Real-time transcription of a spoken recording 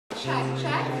check,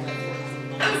 check.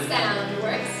 The sound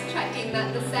works. Checking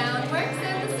that the sound works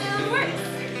and the sound works.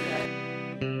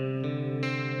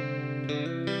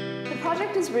 The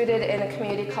project is rooted in a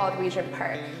community called Regent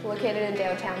Park, located in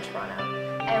downtown Toronto.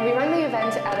 And we run the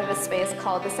event out of a space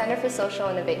called the Centre for Social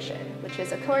Innovation, which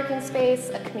is a co-working space,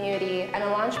 a community, and a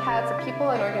launch pad for people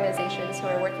and organizations who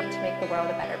are working to make the world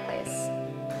a better place.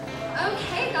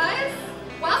 Okay guys,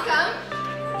 welcome.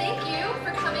 Thank you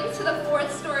for coming to the 4th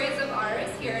Stories of Ours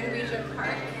here in Regent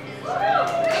Park.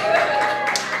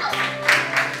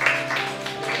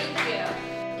 Thank you.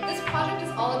 This project is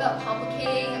all about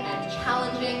complicating and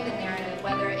challenging the narrative,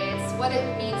 whether it's what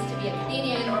it means to be a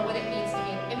Canadian, or what it means to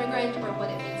be an immigrant, or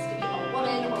what it means to be a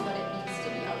woman, or what it means to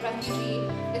be a refugee.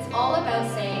 It's all about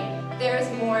saying there's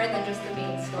more than just the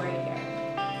main story here.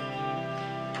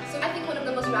 So I think one of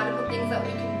the most radical things that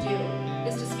we can do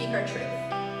is to speak our truth.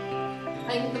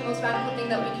 I think the most radical thing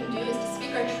that we can do is to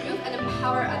speak our truth and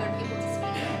empower other people to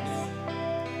speak theirs.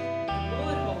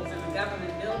 Bullet holes in the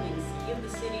government buildings give the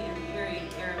city an eerie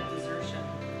air of desertion,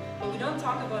 but we don't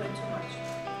talk about it too much.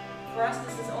 For us,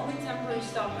 this is only a temporary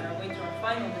stop on our way to our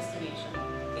final destination.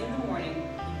 In the morning,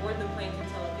 we board the plane to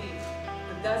Tel Aviv,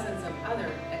 with dozens of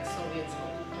other ex-Soviets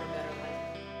hoping for a better life.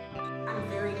 I'm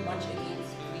very much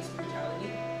against police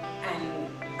brutality, and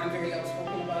I'm very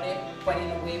outspoken about it, but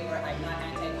in a way where I'm not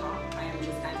anti-cop, I am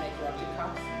just anti-corrupted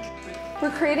cops.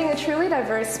 We're creating a truly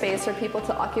diverse space for people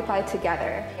to occupy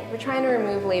together. We're trying to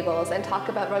remove labels and talk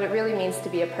about what it really means to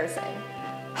be a person.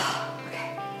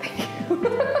 Okay, thank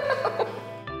you.